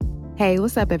Hey,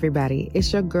 what's up, everybody?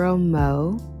 It's your girl,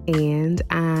 Mo, and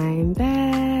I'm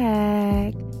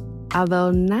back.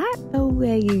 Although not the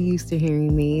way you used to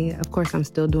hearing me. Of course, I'm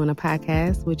still doing a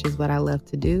podcast, which is what I love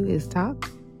to do, is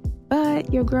talk.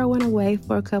 But your girl went away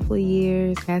for a couple of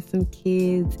years, had some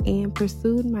kids, and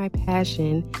pursued my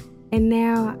passion. And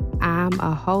now I'm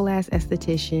a whole ass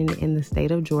esthetician in the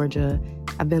state of Georgia.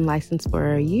 I've been licensed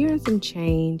for a year and some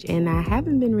change, and I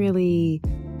haven't been really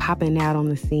popping out on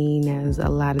the scene as a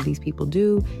lot of these people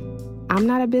do. I'm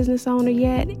not a business owner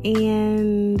yet,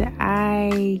 and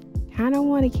I kind of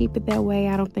want to keep it that way.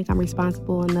 I don't think I'm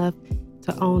responsible enough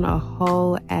to own a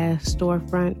whole ass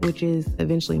storefront, which is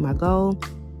eventually my goal.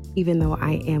 Even though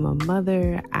I am a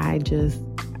mother, I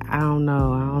don't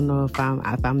know. I don't know if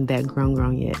I'm that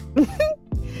grown yet.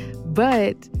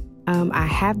 But I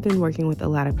have been working with a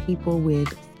lot of people with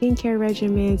skincare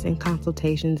regimens and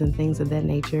consultations and things of that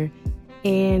nature.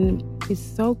 And it's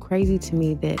so crazy to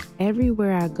me that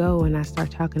everywhere I go and I start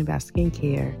talking about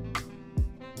skincare,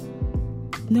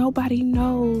 nobody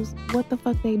knows what the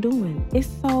fuck they doing. It's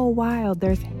so wild.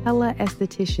 There's hella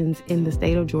estheticians in the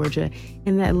state of Georgia,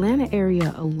 in the Atlanta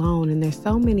area alone. And there's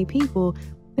so many people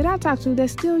that I talk to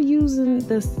that's still using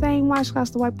the same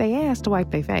washcloths to wipe their ass to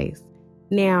wipe their face.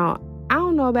 Now, I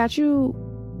don't know about you,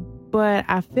 but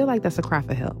I feel like that's a cry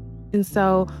for help. And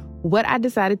so what I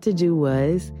decided to do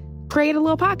was create a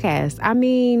little podcast. I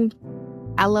mean,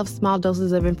 I love small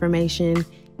doses of information,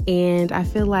 and I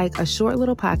feel like a short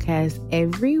little podcast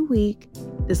every week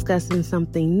discussing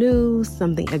something new,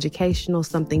 something educational,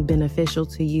 something beneficial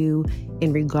to you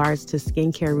in regards to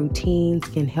skincare routines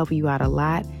can help you out a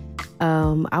lot.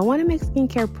 I want to make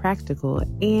skincare practical,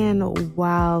 and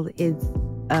while it's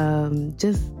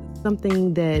just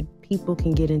something that people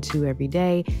can get into every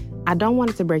day, I don't want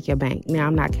it to break your bank. Now,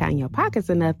 I'm not counting your pockets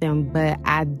or nothing, but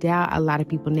I doubt a lot of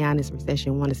people now in this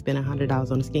recession want to spend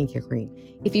 $100 on a skincare cream.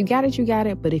 If you got it, you got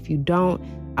it. But if you don't,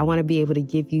 I want to be able to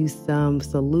give you some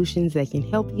solutions that can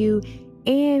help you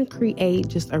and create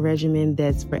just a regimen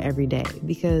that's for every day.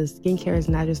 Because skincare is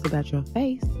not just about your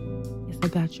face. It's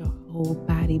about your whole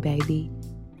body, baby.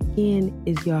 Skin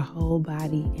is your whole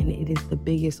body, and it is the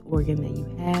biggest organ that you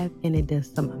have, and it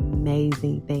does some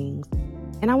amazing things.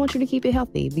 And I want you to keep it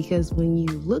healthy, because when you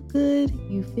look good,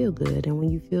 you feel good. And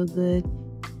when you feel good,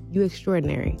 you're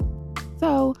extraordinary.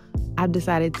 So I've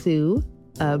decided to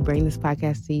bring this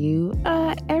podcast to you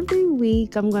every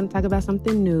week. I'm going to talk about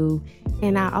something new.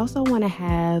 And I also want to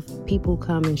have people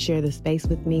come and share the space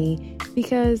with me,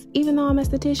 because even though I'm an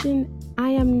esthetician, I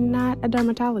am not a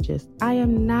dermatologist. I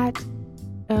am not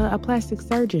a plastic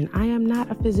surgeon. I am not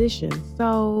a physician.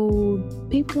 So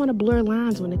people want to blur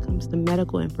lines when it comes to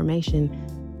medical information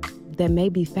that may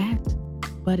be fact,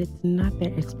 but it's not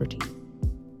their expertise.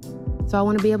 So I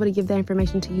want to be able to give that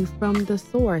information to you from the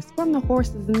source, from the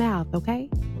horse's mouth, okay?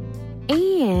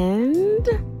 And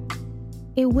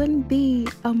it wouldn't be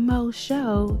a Mo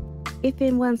show if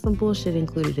it wasn't some bullshit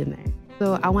included in there.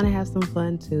 So I want to have some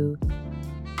fun too.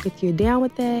 If you're down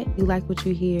with that, you like what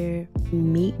you hear,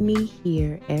 meet me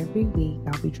here every week.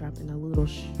 I'll be dropping a little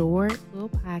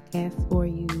podcast for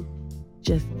you,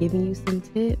 just giving you some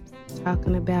tips,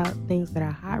 talking about things that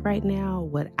are hot right now,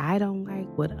 what I don't like,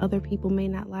 what other people may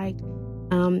not like,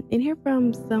 and hear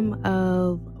from some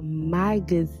of my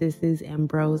good sisters and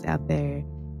bros out there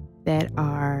that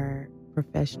are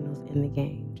professionals in the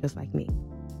game, just like me.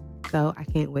 So I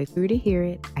can't wait for you to hear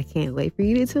it. I can't wait for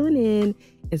you to tune in.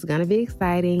 It's going to be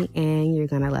exciting, and you're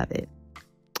going to love it.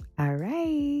 All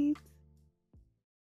right.